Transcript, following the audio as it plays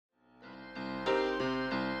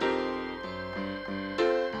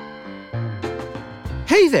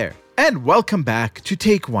Hey there, and welcome back to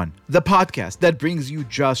Take One, the podcast that brings you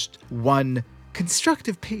just one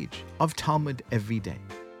constructive page of Talmud every day.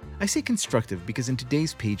 I say constructive because in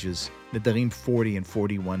today's pages, Nedarim 40 and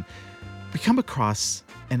 41, we come across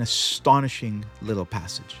an astonishing little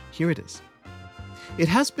passage. Here it is. It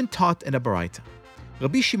has been taught in a Baraita.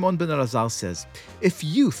 Rabbi Shimon ben Elazar says, if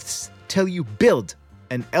youths tell you build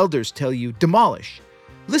and elders tell you demolish,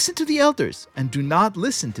 listen to the elders and do not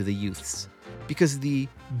listen to the youths. Because the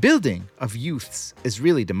building of youths is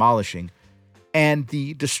really demolishing, and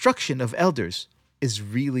the destruction of elders is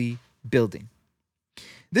really building.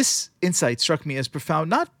 This insight struck me as profound,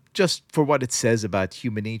 not just for what it says about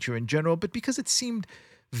human nature in general, but because it seemed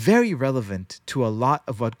very relevant to a lot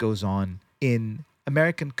of what goes on in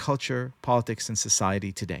American culture, politics, and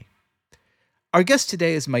society today. Our guest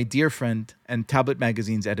today is my dear friend and Tablet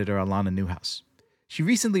Magazine's editor, Alana Newhouse. She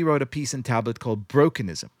recently wrote a piece in Tablet called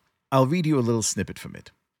Brokenism. I'll read you a little snippet from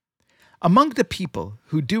it. Among the people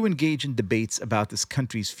who do engage in debates about this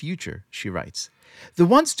country's future, she writes, the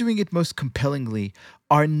ones doing it most compellingly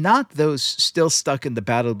are not those still stuck in the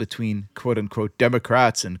battle between quote-unquote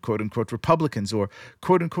Democrats and quote-unquote Republicans, or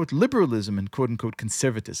quote-unquote liberalism and quote-unquote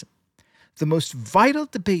conservatism. The most vital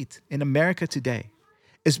debate in America today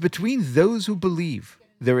is between those who believe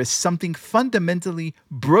there is something fundamentally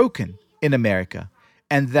broken in America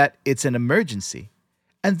and that it's an emergency,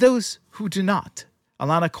 and those who do not.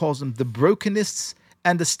 Alana calls them the brokenists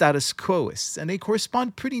and the status quoists, and they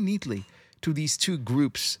correspond pretty neatly to these two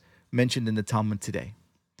groups mentioned in the Talmud today.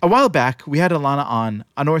 A while back, we had Alana on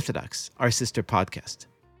Unorthodox, our sister podcast.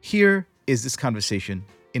 Here is this conversation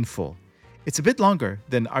in full. It's a bit longer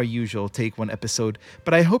than our usual Take One episode,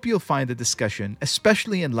 but I hope you'll find the discussion,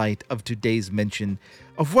 especially in light of today's mention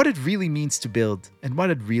of what it really means to build and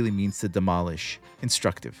what it really means to demolish,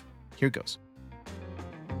 instructive. Here goes.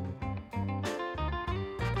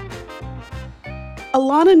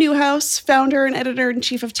 Alana Newhouse, founder and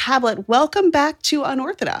editor-in-chief of Tablet, welcome back to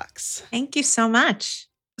Unorthodox. Thank you so much.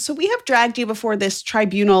 So we have dragged you before this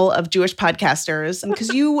tribunal of Jewish podcasters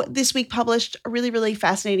because you this week published a really, really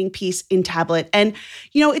fascinating piece in Tablet. And,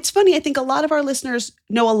 you know, it's funny. I think a lot of our listeners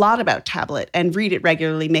know a lot about Tablet and read it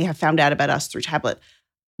regularly, may have found out about us through Tablet.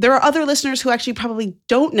 There are other listeners who actually probably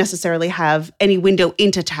don't necessarily have any window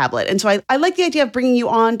into Tablet. And so I like the idea of bringing you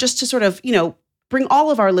on just to sort of, bring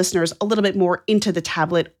all of our listeners a little bit more into the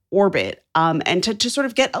Tablet orbit and to sort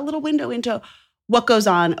of get a little window into what goes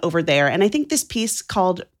on over there. And I think this piece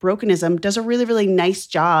called Brokenism does a really, really nice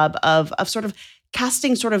job of sort of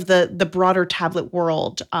casting sort of the broader Tablet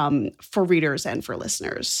world for readers and for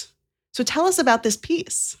listeners. So tell us about this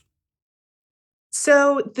piece.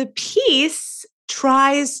 So the piece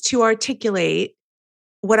tries to articulate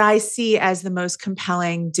what I see as the most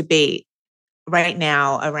compelling debate right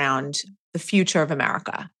now around the future of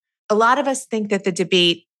America. A lot of us think that the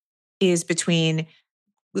debate is between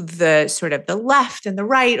the sort of the left and the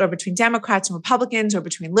right, or between Democrats and Republicans, or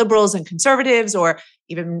between liberals and conservatives, or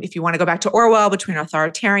even if you want to go back to Orwell, between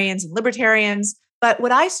authoritarians and libertarians. But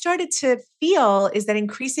what I started to feel is that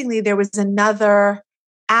increasingly there was another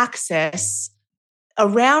axis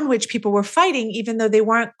around which people were fighting, even though they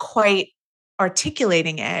weren't quite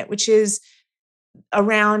articulating it, which is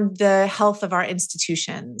around the health of our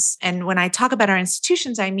institutions. And when I talk about our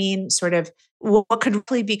institutions, I mean sort of what could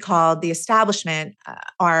really be called the establishment,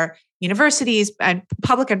 our universities and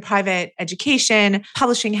public and private education,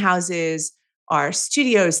 publishing houses, our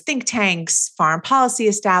studios, think tanks, foreign policy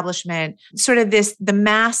establishment, sort of the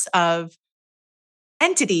mass of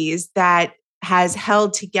entities that has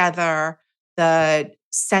held together the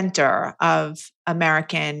center of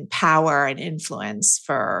American power and influence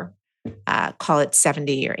for call it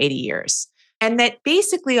 70 or 80 years. And that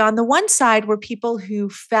basically on the one side were people who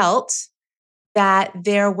felt that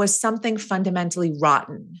there was something fundamentally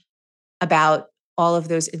rotten about all of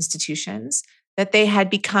those institutions, that they had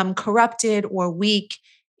become corrupted or weak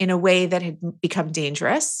in a way that had become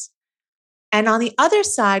dangerous. And on the other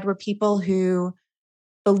side were people who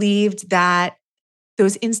believed that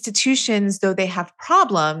those institutions, though they have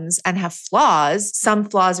problems and have flaws, some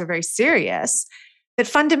flaws are very serious, that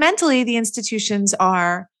fundamentally the institutions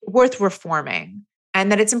are worth reforming, and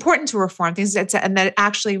that it's important to reform things, and that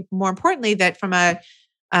actually, more importantly, that from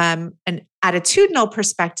an attitudinal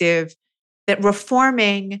perspective, that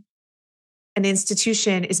reforming an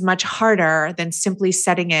institution is much harder than simply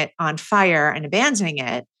setting it on fire and abandoning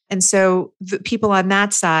it. And so the people on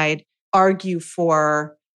that side argue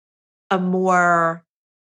for a more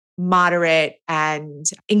moderate and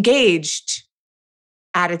engaged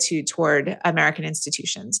attitude toward American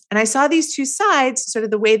institutions. And I saw these two sides. Sort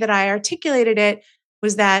of the way that I articulated it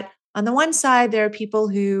was that On the one side, there are people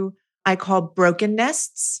who I call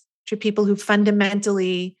brokenness, which are people who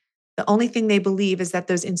fundamentally, the only thing they believe is that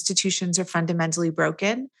those institutions are fundamentally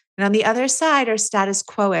broken. And on the other side are status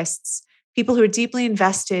quoists, people who are deeply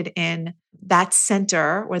invested in that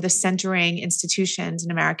center or the centering institutions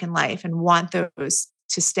in American life and want those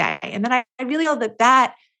to stay. And then I really feel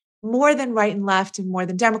that more than right and left and more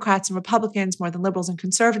than Democrats and Republicans, more than liberals and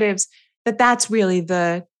conservatives, that's really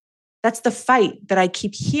that's the fight that I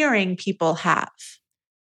keep hearing people have.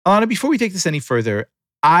 Alana, before we take this any further,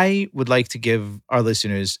 I would like to give our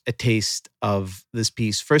listeners a taste of this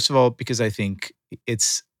piece. First of all, because I think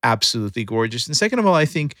it's absolutely gorgeous. And second of all, I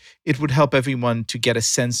think it would help everyone to get a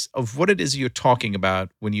sense of what it is you're talking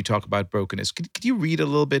about when you talk about brokenness. Could you read a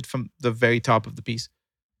little bit from the very top of the piece?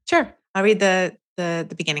 Sure. I'll read the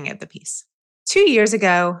beginning of the piece. 2 years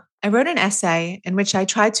ago, I wrote an essay in which I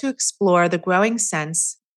tried to explore the growing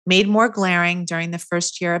sense, made more glaring during the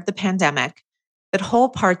first year of the pandemic, that whole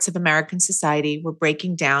parts of American society were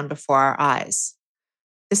breaking down before our eyes.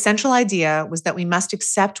 The central idea was that we must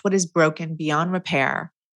accept what is broken beyond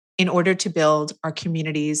repair in order to build our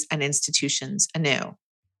communities and institutions anew.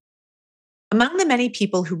 Among the many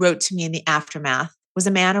people who wrote to me in the aftermath was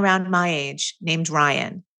a man around my age named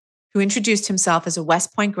Ryan, who introduced himself as a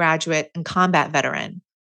West Point graduate and combat veteran,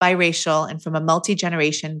 biracial, and from a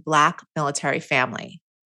multi-generation Black military family.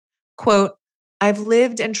 Quote, "I've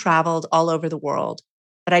lived and traveled all over the world,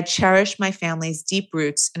 but I cherish my family's deep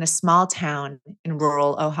roots in a small town in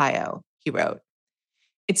rural Ohio," he wrote.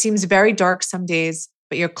 "It seems very dark some days,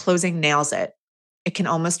 but your closing nails it. It can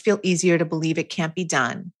almost feel easier to believe it can't be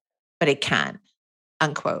done, but it can,"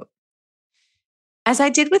 unquote. As I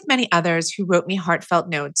did with many others who wrote me heartfelt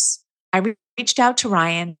notes, I reached out to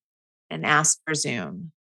Ryan and asked for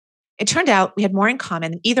Zoom. It turned out we had more in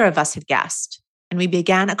common than either of us had guessed, and we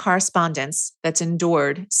began a correspondence that's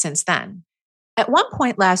endured since then. At one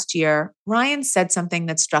point last year, Ryan said something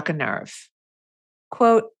that struck a nerve.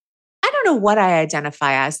 Quote, "I don't know what I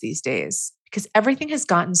identify as these days because everything has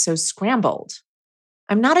gotten so scrambled.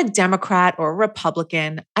 I'm not a Democrat or a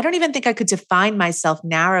Republican. I don't even think I could define myself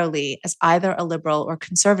narrowly as either a liberal or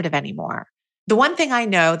conservative anymore. The one thing I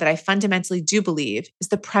know that I fundamentally do believe is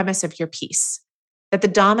the premise of your piece, that the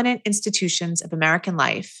dominant institutions of American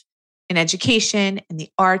life, in education, in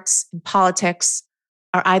the arts, in politics,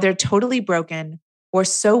 are either totally broken or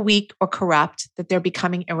so weak or corrupt that they're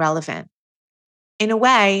becoming irrelevant. In a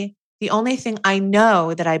way, the only thing I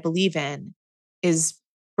know that I believe in is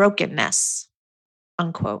brokenness,"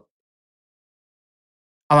 unquote.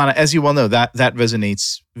 Alana, as you well know, that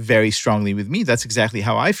resonates very strongly with me. That's exactly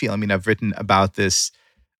how I feel. I mean, I've written about this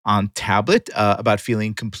on Tablet, about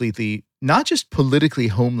feeling completely, not just politically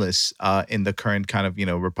homeless in the current kind of,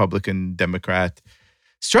 Republican, Democrat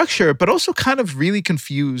structure, but also kind of really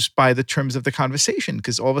confused by the terms of the conversation.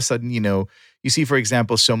 Because all of a sudden, you see, for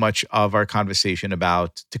example, so much of our conversation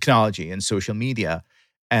about technology and social media,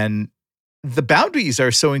 and the boundaries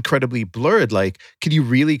are so incredibly blurred. Like, can you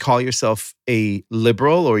really call yourself a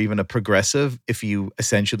liberal or even a progressive if you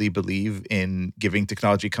essentially believe in giving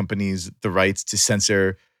technology companies the rights to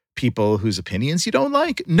censor people whose opinions you don't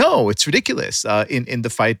like? No, it's ridiculous. In the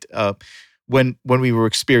fight when we were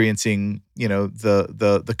experiencing,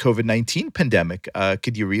 the COVID-19 pandemic,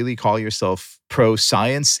 could you really call yourself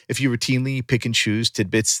pro-science if you routinely pick and choose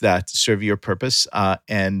tidbits that serve your purpose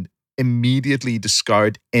and immediately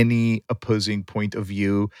discard any opposing point of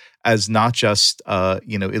view as not just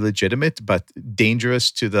illegitimate but dangerous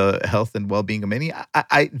to the health and well-being of many?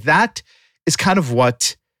 That is kind of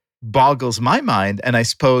what boggles my mind, and I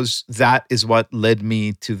suppose that is what led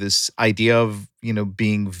me to this idea of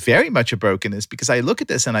being very much a brokenness, because I look at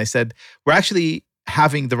this and I said, we're actually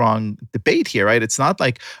having the wrong debate here, right? It's not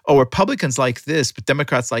like, oh, Republicans like this, but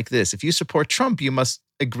Democrats like this. If you support Trump, you must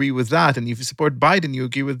agree with that. And if you support Biden, you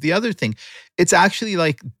agree with the other thing. It's actually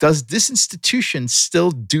like, does this institution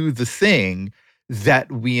still do the thing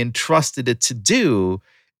that we entrusted it to do?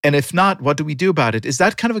 And if not, what do we do about it? Is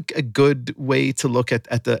that kind of a good way to look at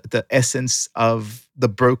the essence of the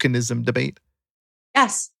brokenism debate?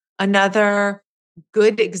 Yes. Another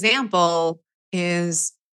good example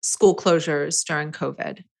is school closures during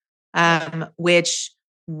COVID, which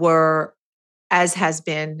were, as has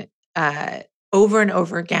been over and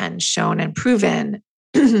over again shown and proven,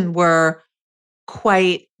 were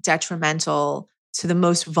quite detrimental to the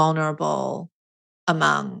most vulnerable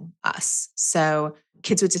among us. So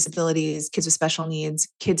kids with disabilities, kids with special needs,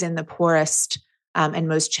 kids in the poorest and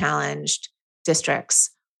most challenged districts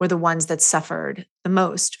were the ones that suffered the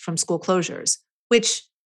most from school closures, which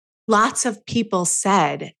lots of people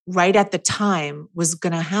said right at the time was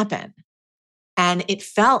going to happen. And it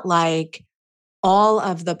felt like all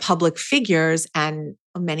of the public figures and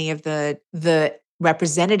many of the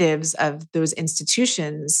representatives of those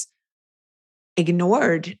institutions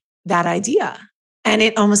ignored that idea. And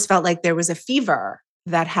it almost felt like there was a fever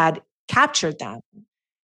that had captured them.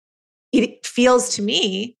 It feels to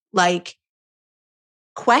me like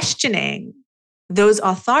questioning those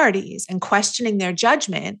authorities and questioning their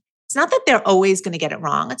judgment. It's not that they're always going to get it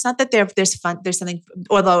wrong. It's not that there's something,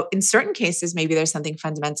 although in certain cases, maybe there's something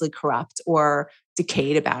fundamentally corrupt or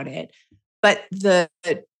decayed about it. But the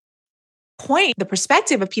point, the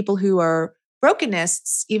perspective of people who are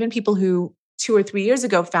brokenists, even people who 2 or 3 years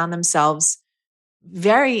ago found themselves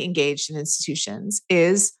very engaged in institutions,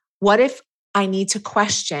 is what if I need to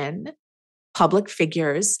question public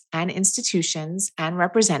figures and institutions and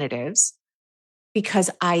representatives because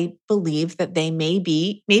I believe that they may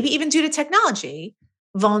be, maybe even due to technology,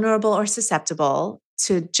 vulnerable or susceptible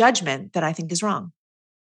to judgment that I think is wrong.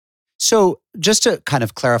 So just to kind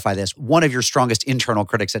of clarify this, one of your strongest internal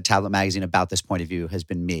critics at Tablet Magazine about this point of view has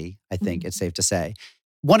been me, I think it's safe to say.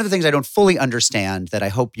 One of the things I don't fully understand that I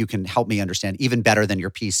hope you can help me understand even better than your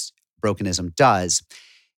piece, Brokenism, does,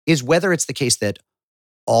 is whether it's the case that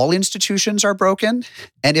all institutions are broken.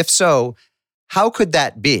 And if so, how could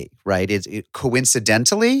that be, right? Is it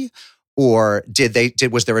coincidentally, or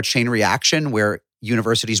was there a chain reaction where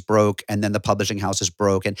universities broke and then the publishing houses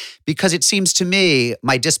broke? And because it seems to me,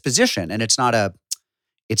 my disposition, and I'm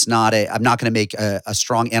not going to make a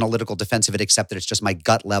strong analytical defense of it, except that it's just my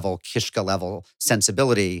gut level, Kishka level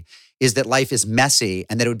sensibility, is that life is messy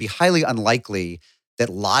and that it would be highly unlikely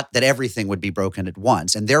that everything would be broken at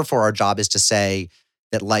once. And therefore our job is to say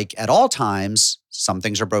that, like at all times, some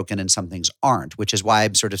things are broken and some things aren't, which is why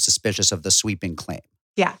I'm sort of suspicious of the sweeping claim.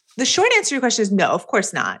 Yeah. The short answer to your question is no, of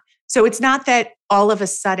course not. So it's not that all of a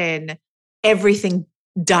sudden everything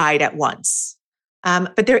died at once.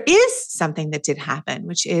 But there is something that did happen,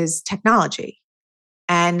 which is technology.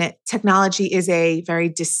 And technology is a very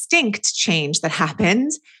distinct change that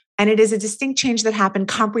happened. And it is a distinct change that happened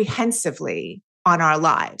comprehensively on our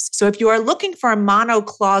lives. So if you are looking for a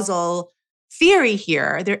monoclausal theory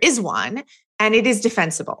here, there is one, and it is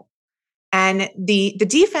defensible. And the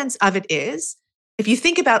defense of it is, if you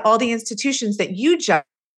think about all the institutions that you just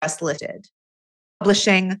listed,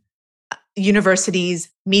 publishing,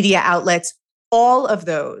 universities, media outlets, all of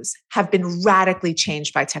those have been radically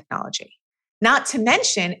changed by technology. Not to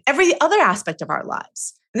mention every other aspect of our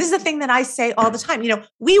lives. And this is the thing that I say all the time.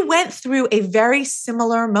 We went through a very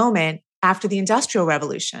similar moment after the Industrial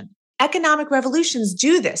Revolution. Economic revolutions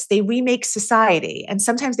do this. They remake society. And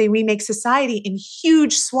sometimes they remake society in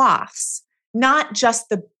huge swaths, not just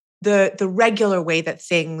the regular way that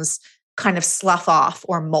things kind of slough off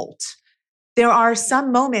or molt. There are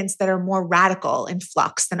some moments that are more radical in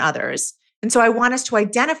flux than others. And so I want us to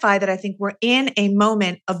identify that I think we're in a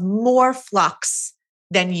moment of more flux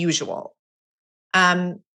than usual.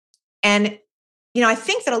 I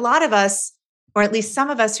think that a lot of us, or at least some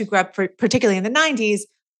of us who grew up particularly in the 90s,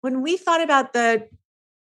 when we thought about the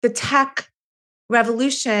tech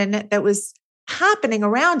revolution that was happening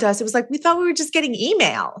around us, it was like we thought we were just getting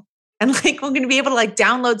email and like we're going to be able to like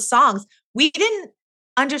download songs. We didn't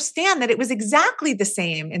understand that it was exactly the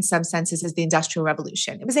same in some senses as the Industrial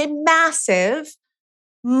Revolution. It was a massive,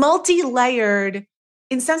 multi-layered,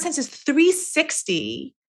 in some senses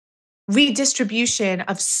 360 redistribution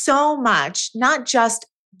of so much, not just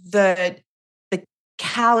the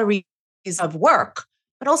calories of work,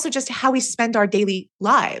 but also just how we spend our daily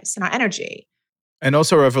lives and our energy. And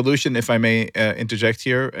also a revolution, if I may interject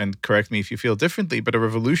here, and correct me if you feel differently, but a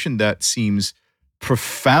revolution that seems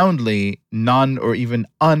profoundly non or even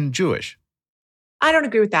un-Jewish. I don't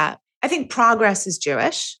agree with that. I think progress is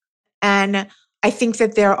Jewish. And I think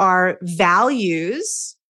that there are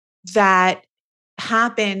values that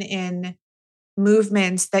happen in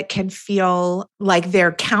movements that can feel like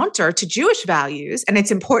they're counter to Jewish values. And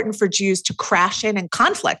it's important for Jews to crash in and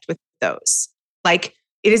conflict with those. Like,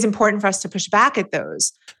 it is important for us to push back at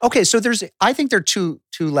those. Okay, so I think there are two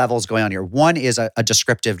levels going on here. One is a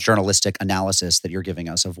descriptive journalistic analysis that you're giving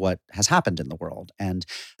us of what has happened in the world. And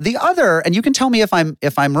the other, and you can tell me if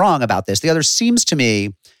I'm wrong about this, the other seems to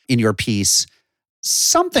me in your piece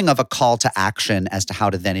something of a call to action as to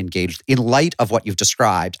how to then engage, in light of what you've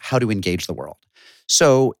described, how to engage the world.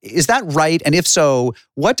 So is that right? And if so,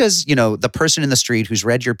 what does, the person in the street who's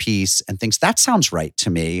read your piece and thinks that sounds right to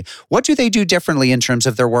me, what do they do differently in terms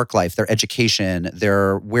of their work life, their education,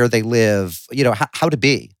 where they live, how to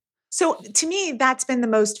be? So to me, that's been the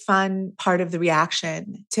most fun part of the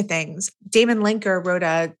reaction to things. Damon Linker wrote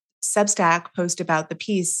a Substack post about the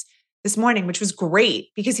piece this morning, which was great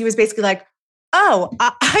because he was basically like,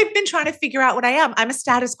 I've been trying to figure out what I am. I'm a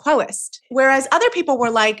status quoist. Whereas other people were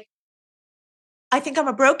like, I think I'm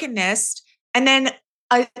a brokenness. And then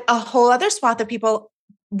a whole other swath of people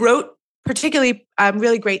wrote particularly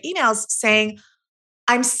really great emails saying,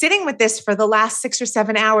 I'm sitting with this for the last 6 or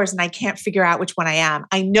 7 hours and I can't figure out which one I am.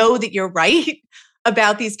 I know that you're right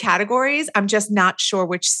about these categories. I'm just not sure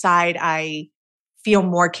which side I feel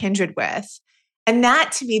more kindred with. And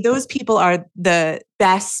that, to me, those people are the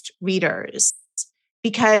best readers,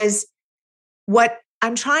 because what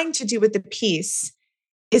I'm trying to do with the piece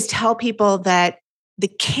is tell people that the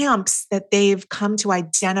camps that they've come to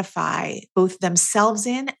identify both themselves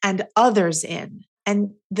in and others in,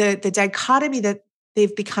 and the dichotomy that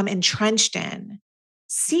they've become entrenched in,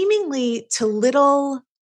 seemingly to little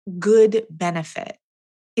good benefit,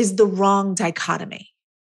 is the wrong dichotomy.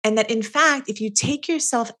 And that, in fact, if you take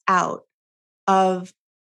yourself out of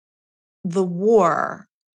the war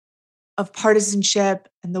of partisanship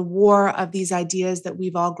and the war of these ideas that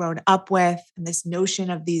we've all grown up with, and this notion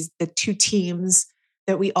of the two teams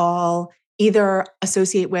that we all either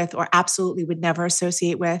associate with or absolutely would never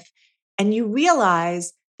associate with, and you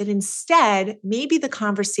realize that instead, maybe the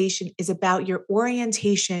conversation is about your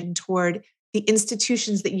orientation toward the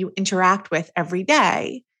institutions that you interact with every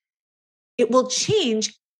day, it will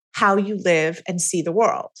change how you live and see the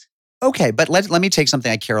world. Okay, but let me take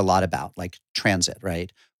something I care a lot about, like transit,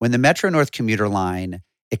 right? When the Metro North commuter line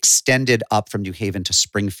extended up from New Haven to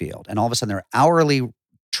Springfield, and all of a sudden there are hourly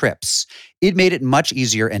trips, it made it much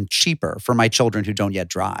easier and cheaper for my children who don't yet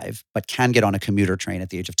drive, but can get on a commuter train at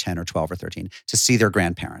the age of 10 or 12 or 13 to see their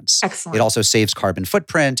grandparents. Excellent. It also saves carbon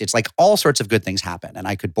footprint. It's like all sorts of good things happen. And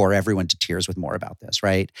I could bore everyone to tears with more about this,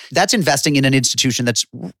 right? That's investing in an institution that's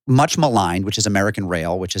much maligned, which is American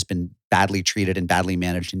Rail, which has been badly treated and badly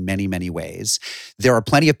managed in many, many ways. There are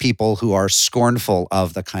plenty of people who are scornful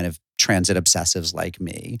of the kind of transit obsessives like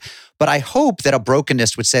me. But I hope that a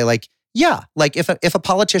brokenness would say, like, yeah, like if a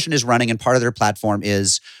politician is running and part of their platform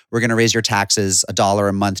is we're going to raise your taxes $1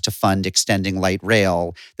 a month to fund extending light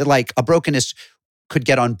rail, that like a brokenness could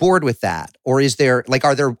get on board with that? Or is there like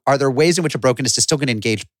are there ways in which a brokenness is still going to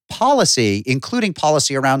engage policy, including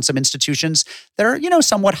policy around some institutions that are,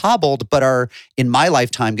 somewhat hobbled, but are in my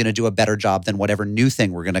lifetime going to do a better job than whatever new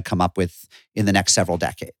thing we're going to come up with in the next several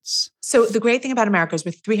decades? So the great thing about America is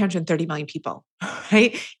with 330 million people,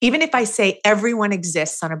 right? Even if I say everyone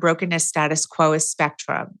exists on a brokenness status quo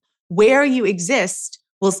spectrum, where you exist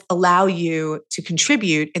will allow you to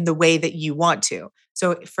contribute in the way that you want to.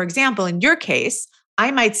 So for example, in your case,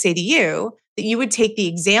 I might say to you that you would take the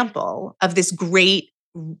example of this great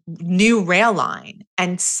new rail line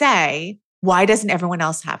and say, why doesn't everyone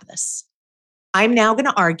else have this? I'm now going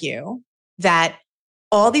to argue that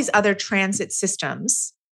all these other transit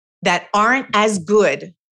systems that aren't as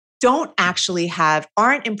good,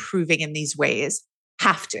 aren't improving in these ways,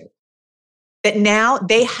 have to. That now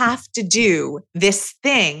they have to do this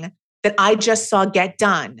thing that I just saw get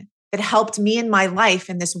done, that helped me in my life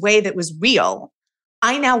in this way that was real.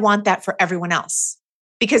 I now want that for everyone else.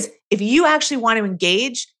 Because if you actually want to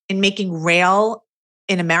engage in making rail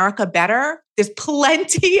in America better, there's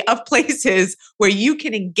plenty of places where you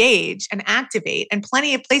can engage and activate, and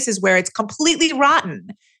plenty of places where it's completely rotten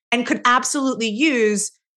and could absolutely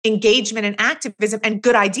use engagement and activism and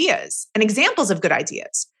good ideas and examples of good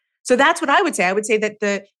ideas. So that's what I would say. I would say that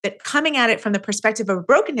that coming at it from the perspective of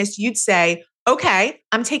brokenness, you'd say, okay,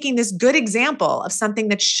 I'm taking this good example of something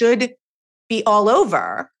that should be all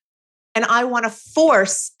over, and I want to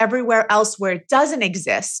force everywhere else where it doesn't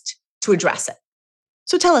exist to address it.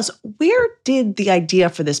 So tell us, where did the idea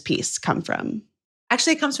for this piece come from?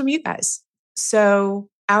 Actually, it comes from you guys. So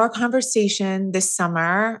our conversation this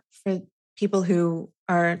summer, for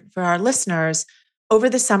our listeners, over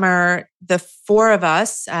the summer, the four of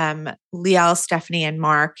us, Liel, Stephanie, and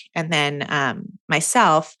Mark, and then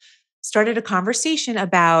myself, started a conversation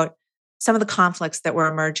about some of the conflicts that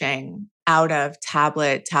were emerging out of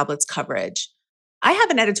Tablet's coverage. I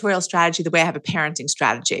have an editorial strategy the way I have a parenting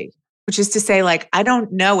strategy, which is to say, like, I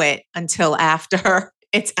don't know it until after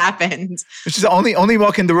it's happened. Which is only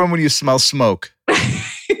walk in the room when you smell smoke.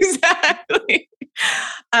 Exactly.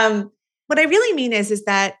 What I really mean is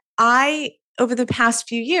that over the past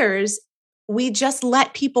few years, we just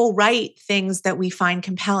let people write things that we find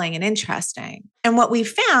compelling and interesting. And what we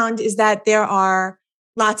found is that there are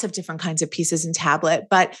lots of different kinds of pieces in Tablet,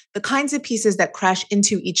 but the kinds of pieces that crash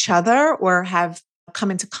into each other or have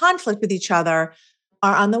come into conflict with each other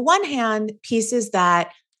are, on the one hand, pieces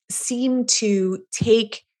that seem to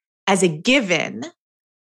take as a given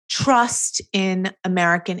trust in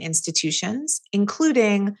American institutions,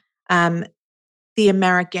 including the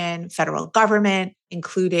American federal government,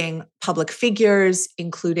 including public figures,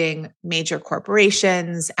 including major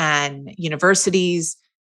corporations and universities,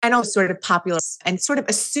 and also sort of populace, and sort of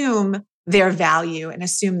assume their value and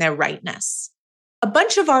assume their rightness. A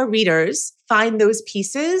bunch of our readers find those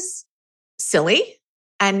pieces silly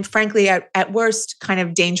and frankly, at worst, kind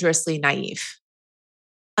of dangerously naive.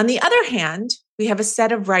 On the other hand, we have a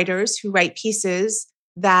set of writers who write pieces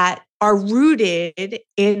that are rooted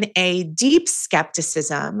in a deep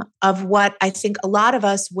skepticism of what I think a lot of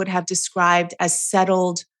us would have described as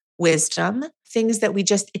settled wisdom, things that we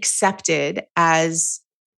just accepted as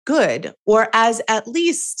good or as at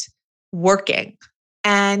least working.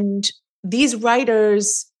 And these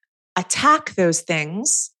writers attack those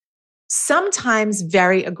things, sometimes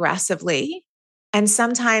very aggressively, and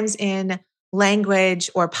sometimes in language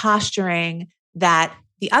or posturing that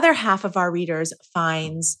the other half of our readers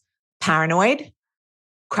finds paranoid,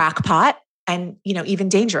 crackpot, and even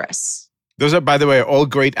dangerous. Those are, by the way, all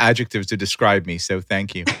great adjectives to describe me, so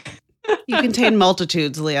thank you. You contain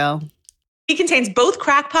multitudes, Leo. He contains both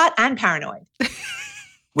crackpot and paranoid.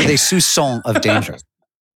 With a soupçon of danger.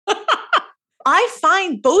 I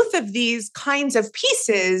find both of these kinds of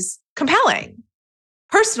pieces compelling,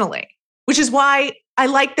 personally, which is why I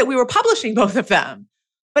like that we were publishing both of them.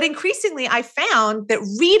 But increasingly, I found that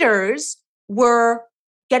readers were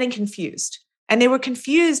getting confused. And they were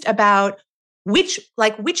confused about which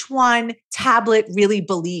one Tablet really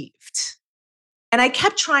believed. And I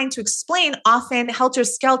kept trying to explain, often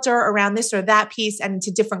helter-skelter around this or that piece and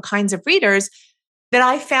to different kinds of readers, that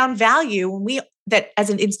I found value that as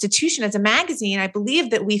an institution, as a magazine, I believe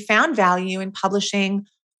that we found value in publishing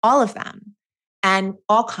all of them and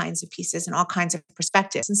all kinds of pieces and all kinds of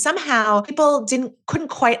perspectives. And somehow people couldn't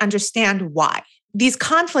quite understand why. These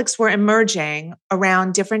conflicts were emerging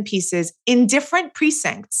around different pieces in different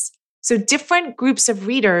precincts. So different groups of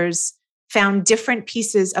readers found different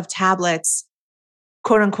pieces of Tablets,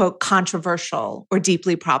 quote unquote, controversial or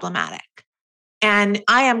deeply problematic. And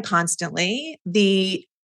I am constantly the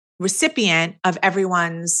recipient of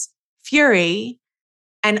everyone's fury,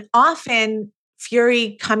 and often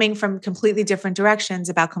fury coming from completely different directions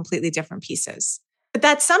about completely different pieces. But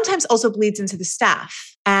that sometimes also bleeds into the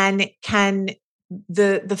staff, and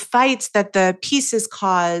the fights that the pieces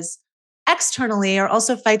cause externally are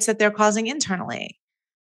also fights that they're causing internally.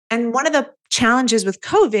 And one of the challenges with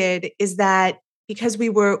COVID is that because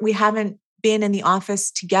we haven't been in the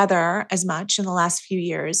office together as much in the last few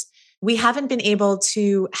years, we haven't been able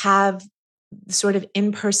to have the sort of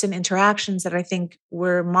in-person interactions that I think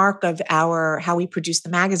were a mark of how we produced the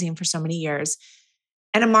magazine for so many years,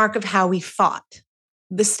 and a mark of how we fought.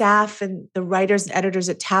 The staff and the writers and editors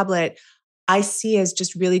at Tablet, I see as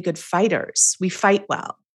just really good fighters. We fight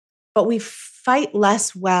well, but we fight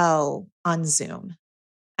less well on Zoom,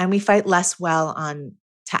 and we fight less well on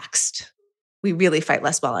text. We really fight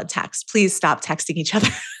less well on text. Please stop texting each other.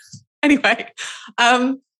 Anyway.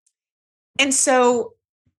 And so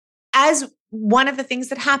as one of the things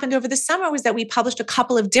that happened over the summer was that we published a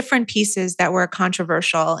couple of different pieces that were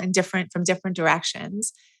controversial and from different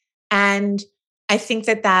directions. And I think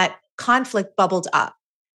that conflict bubbled up,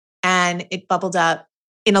 and it bubbled up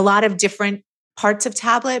in a lot of different parts of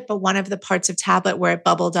Tablet. But one of the parts of Tablet where it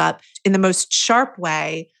bubbled up in the most sharp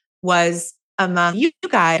way was among you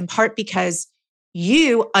guys, in part because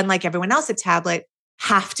you, unlike everyone else at Tablet,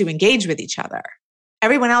 have to engage with each other.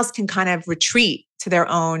 Everyone else can kind of retreat to their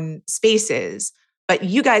own spaces, but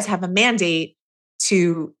you guys have a mandate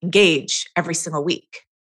to engage every single week.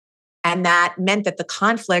 And that meant that the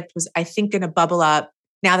conflict was, I think, going to bubble up.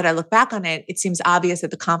 Now that I look back on it, it seems obvious that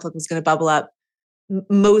the conflict was going to bubble up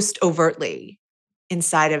most overtly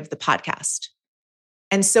inside of the podcast.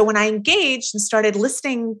 And so when I engaged and started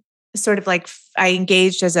listening, sort of like I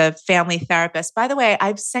engaged as a family therapist. By the way,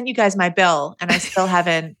 I've sent you guys my bill and I still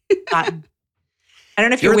haven't gotten. I don't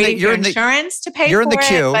know if you're waiting for insurance to pay for it. You're in the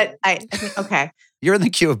queue. But I think, okay. You're in the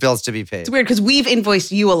queue of bills to be paid. It's weird because we've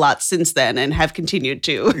invoiced you a lot since then and have continued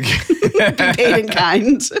to be paid in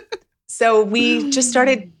kind. So we just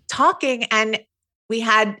started talking, and we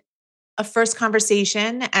had a first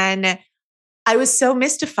conversation, and I was so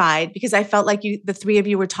mystified because I felt like the three of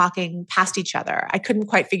you were talking past each other. I couldn't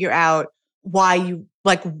quite figure out why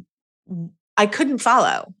I couldn't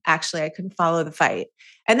follow, actually. I couldn't follow the fight.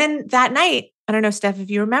 And then that night, I don't know, Steph, if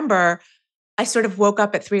you remember, I sort of woke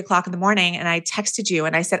up at 3:00 in the morning and I texted you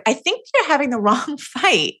and I said, I think you're having the wrong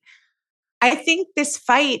fight. I think this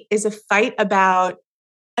fight is a fight about,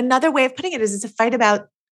 another way of putting it is it's a fight about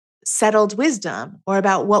settled wisdom, or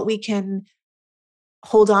about what we can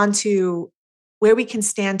hold on to, where we can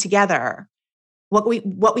stand together what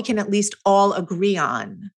we can at least all agree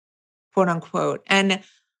on, quote unquote. And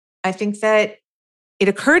I think that it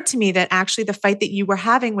occurred to me that actually the fight that you were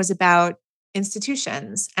having was about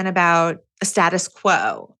institutions and about a status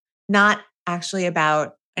quo, not actually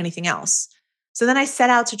about anything else. So then I set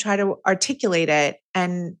out to try to articulate it,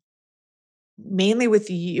 and mainly with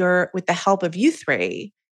the help of you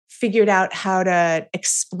three, figured out how to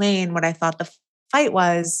explain what I thought the fight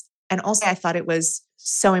was. And also I thought it was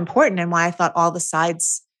so important, and why I thought all the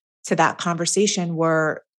sides to that conversation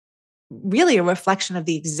were really a reflection of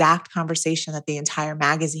the exact conversation that the entire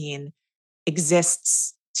magazine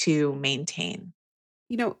exists to maintain.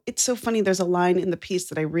 You know, it's so funny. There's a line in the piece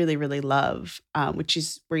that I really, really love, which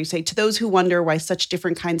is where you say, "To those who wonder why such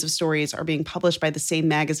different kinds of stories are being published by the same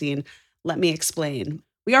magazine, let me explain.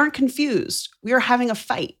 We aren't confused. We are having a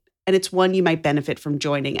fight, and it's one you might benefit from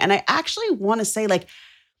joining." And I actually want to say, like,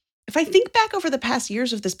 if I think back over the past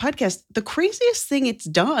years of this podcast, the craziest thing it's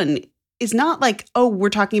done is not like, oh, we're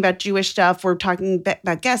talking about Jewish stuff, we're talking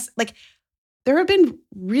about guests. Like, there have been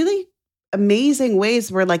really amazing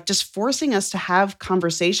ways where, like, just forcing us to have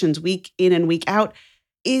conversations week in and week out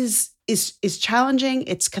is challenging.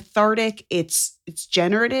 It's cathartic. It's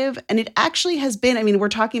generative. And it actually has been, I mean, we're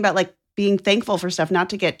talking about like being thankful for stuff, not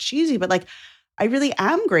to get cheesy, but like, I really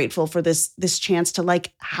am grateful for this chance to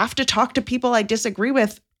like have to talk to people I disagree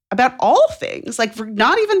with about all things, like for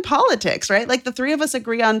not even politics, right? Like the three of us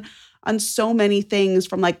agree on so many things,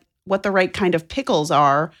 from like what the right kind of pickles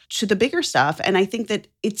are to the bigger stuff. And I think that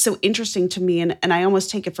it's so interesting to me, and I almost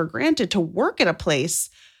take it for granted, to work at a place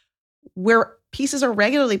where pieces are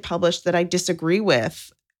regularly published that I disagree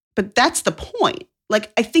with. But that's the point.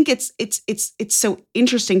 Like, I think it's so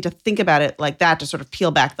interesting to think about it like that, to sort of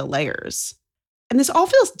peel back the layers. And this all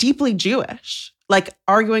feels deeply Jewish, like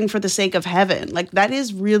arguing for the sake of heaven. Like, that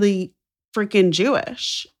is really freaking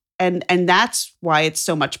Jewish. And that's why it's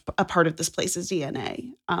so much a part of this place's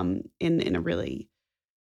DNA, in a really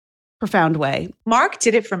profound way. Mark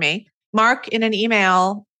did it for me. Mark, in an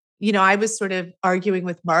email, I was sort of arguing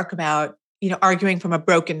with Mark about, arguing from a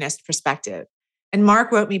brokenness perspective. And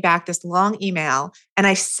Mark wrote me back this long email, and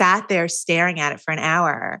I sat there staring at it for an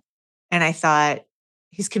hour. And I thought,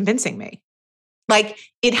 he's convincing me. Like,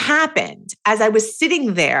 it happened as I was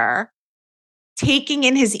sitting there taking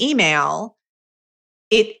in his email.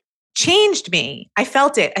 It changed me. I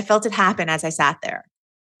felt it happen as I sat there.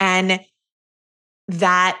 And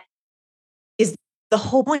that is the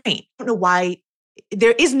whole point. I don't know why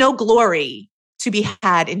there is no glory to be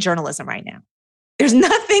had in journalism right now. There's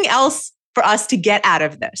nothing else for us to get out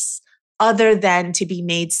of this other than to be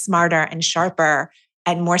made smarter and sharper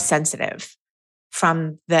and more sensitive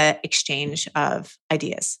from the exchange of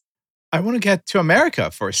ideas. I want to get to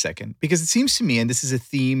America for a second, because it seems to me, and this is a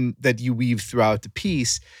theme that you weave throughout the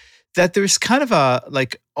piece, that there's kind of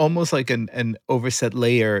almost like an overset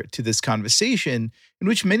layer to this conversation in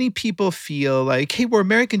which many people feel like, hey, we're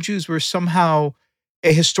American Jews, we're somehow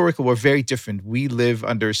ahistorical, we're very different. We live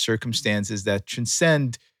under circumstances that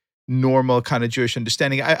transcend normal kind of Jewish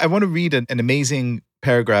understanding. I want to read an amazing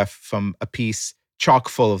paragraph from a piece chock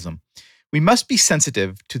full of them. We must be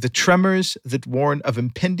sensitive to the tremors that warn of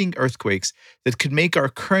impending earthquakes that could make our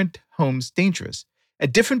current homes dangerous.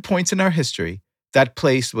 At different points in our history, that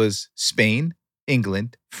place was Spain,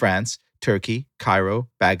 England, France, Turkey, Cairo,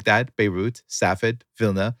 Baghdad, Beirut, Safed,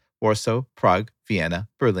 Vilna, Warsaw, Prague, Vienna,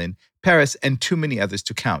 Berlin, Paris, and too many others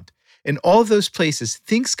to count. In all of those places,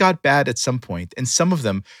 things got bad at some point, and some of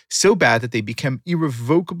them so bad that they became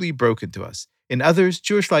irrevocably broken to us. In others,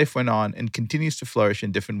 Jewish life went on and continues to flourish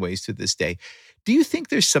in different ways to this day. Do you think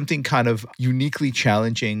there's something kind of uniquely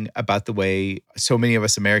challenging about the way so many of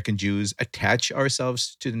us American Jews attach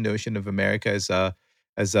ourselves to the notion of America as a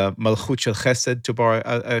malchut shel chesed, to borrow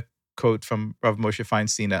a quote from Rav Moshe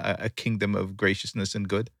Feinstein, a kingdom of graciousness and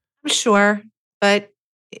good? I'm sure, but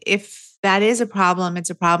if that is a problem, it's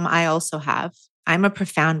a problem I also have. I'm a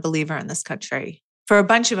profound believer in this country for a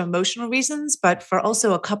bunch of emotional reasons, but for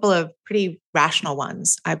also a couple of pretty rational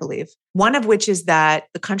ones, I believe. One of which is that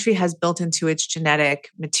the country has built into its genetic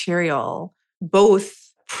material both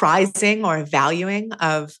prizing or valuing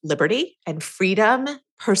of liberty and freedom,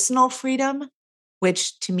 personal freedom,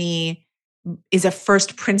 which to me is a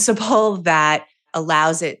first principle that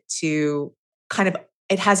allows it to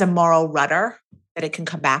it has a moral rudder that it can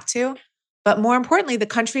come back to. But more importantly, the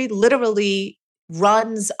country literally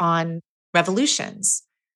runs on revolutions.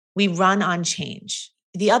 We run on change.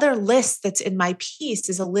 The other list that's in my piece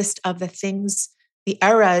is a list of the things, the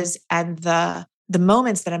eras and the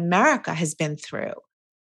moments that America has been through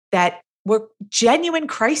that were genuine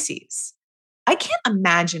crises. I can't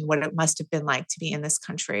imagine what it must have been like to be in this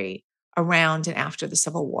country around and after the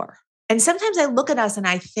Civil War. And sometimes I look at us and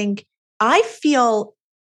I think, I feel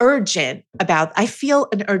an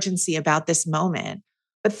urgency about this moment.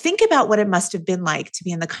 But think about what it must have been like to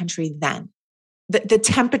be in the country then. The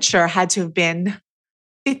temperature had to have been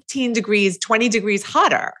 15 degrees, 20 degrees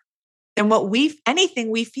hotter than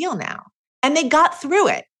anything we feel now. And they got through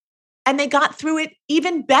it. And they got through it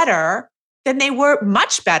even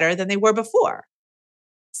much better than they were before.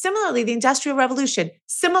 Similarly, the Industrial Revolution.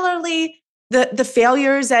 Similarly, the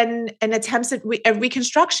failures and attempts at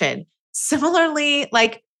Reconstruction. Similarly,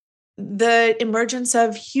 like the emergence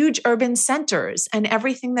of huge urban centers and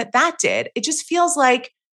everything that did. It just feels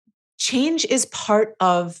like change is part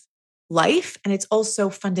of life, and it's also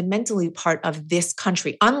fundamentally part of this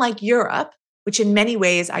country. Unlike Europe, which in many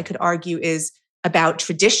ways I could argue is about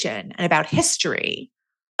tradition and about history,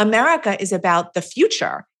 America is about the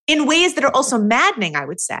future in ways that are also maddening, I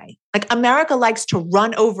would say. Like America likes to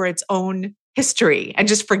run over its own history and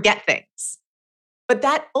just forget things. But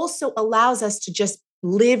that also allows us to just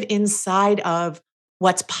live inside of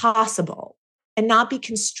what's possible and not be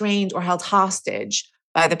constrained or held hostage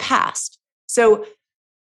by the past. So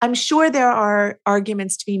I'm sure there are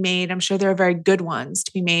arguments to be made. I'm sure there are very good ones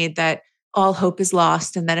to be made that all hope is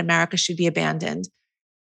lost and that America should be abandoned.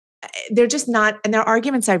 They're just not, and there are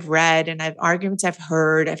arguments I've read and arguments I've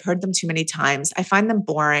heard them too many times. I find them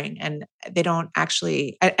boring and they don't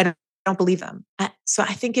actually, I don't believe them. So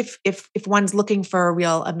I think if one's looking for a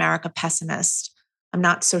real America pessimist, I'm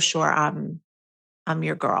not so sure I'm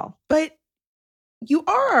your girl. But you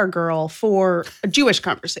are our girl for a Jewish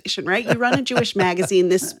conversation, right? You run a Jewish magazine.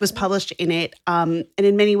 This was published in it. And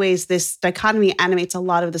in many ways, this dichotomy animates a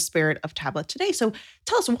lot of the spirit of Tablet today. So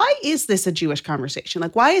tell us, why is this a Jewish conversation?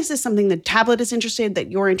 Like, why is this something that Tablet is interested,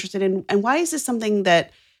 that you're interested in? And why is this something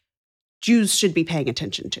that Jews should be paying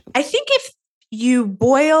attention to? I think if you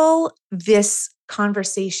boil this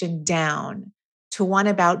conversation down to one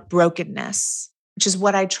about brokenness, which is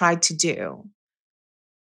what I tried to do,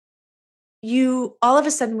 you all of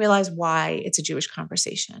a sudden realize why it's a Jewish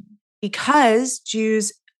conversation. Because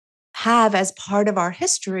Jews have, as part of our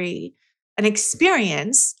history, an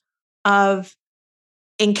experience of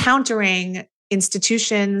encountering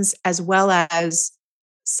institutions as well as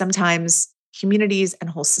sometimes communities and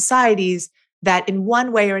whole societies that in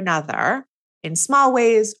one way or another, in small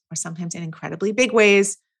ways or sometimes in incredibly big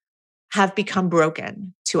ways, have become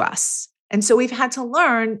broken to us. And so we've had to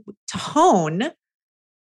learn to hone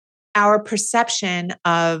our perception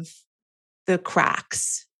of the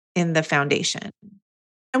cracks in the foundation.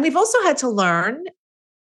 And we've also had to learn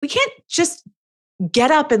we can't just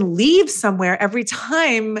get up and leave somewhere every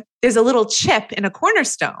time there's a little chip in a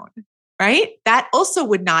cornerstone, right? That also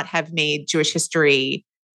would not have made Jewish history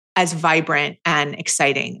as vibrant and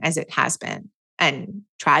exciting as it has been, and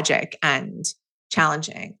tragic and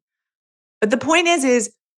challenging. But the point is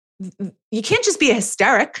you can't just be a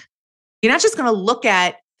hysteric. You're not just going to look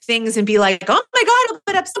at things and be like, oh my God,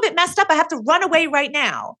 but I'm still a bit messed up. I have to run away right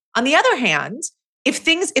now. On the other hand, if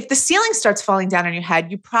the ceiling starts falling down on your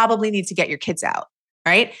head, you probably need to get your kids out,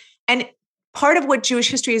 right? And part of what Jewish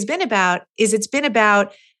history has been about is it's been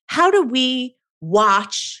about how do we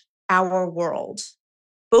watch our world,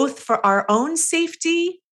 both for our own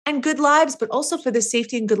safety and good lives, but also for the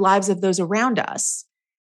safety and good lives of those around us,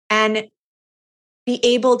 and be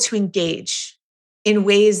able to engage in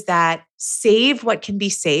ways that save what can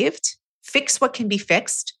be saved, fix what can be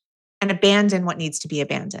fixed, and abandon what needs to be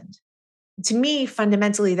abandoned. To me,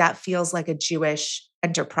 fundamentally, that feels like a Jewish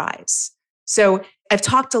enterprise. So I've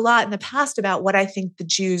talked a lot in the past about what I think the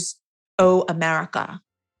Jews owe America.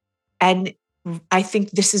 And I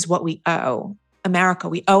think this is what we owe America.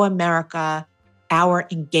 We owe America our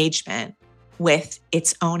engagement with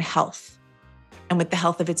its own health and with the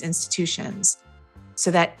health of its institutions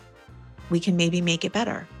so that we can maybe make it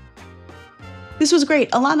better. This was great.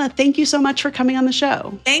 Ilana, thank you so much for coming on the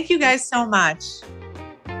show. Thank you guys so much.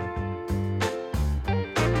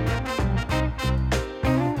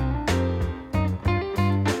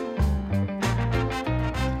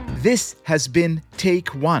 This has been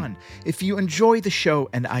Take One. If you enjoy the show,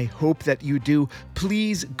 and I hope that you do,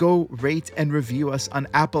 please go rate and review us on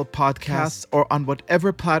Apple Podcasts or on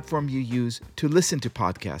whatever platform you use to listen to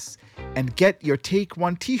podcasts. And get your Take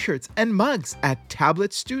One t-shirts and mugs at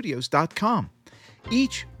tabletstudios.com.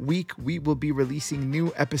 Each week, we will be releasing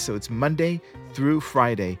new episodes Monday through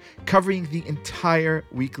Friday, covering the entire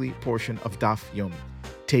weekly portion of Daf Yomi.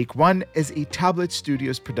 Take One is a Tablet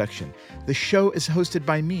Studios production. The show is hosted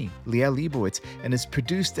by me, Leah Leibowitz, and is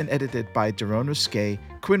produced and edited by Daron Ruskay,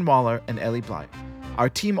 Quinn Waller, and Ellie Bly. Our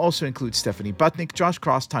team also includes Stephanie Butnick, Josh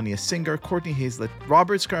Cross, Tanya Singer, Courtney Hazlett,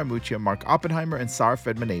 Robert Scaramuccia, Mark Oppenheimer, and Sarah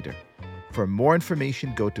Fredman-Nader. For more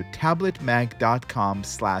information, go to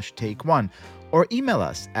tabletmag.com/take1 or email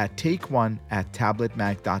us at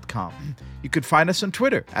take1@tabletmag.com. You could find us on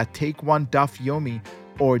Twitter at take1duffyomi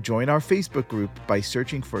or join our Facebook group by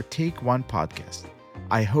searching for Take One Podcast.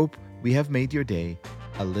 I hope we have made your day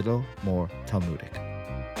a little more Talmudic.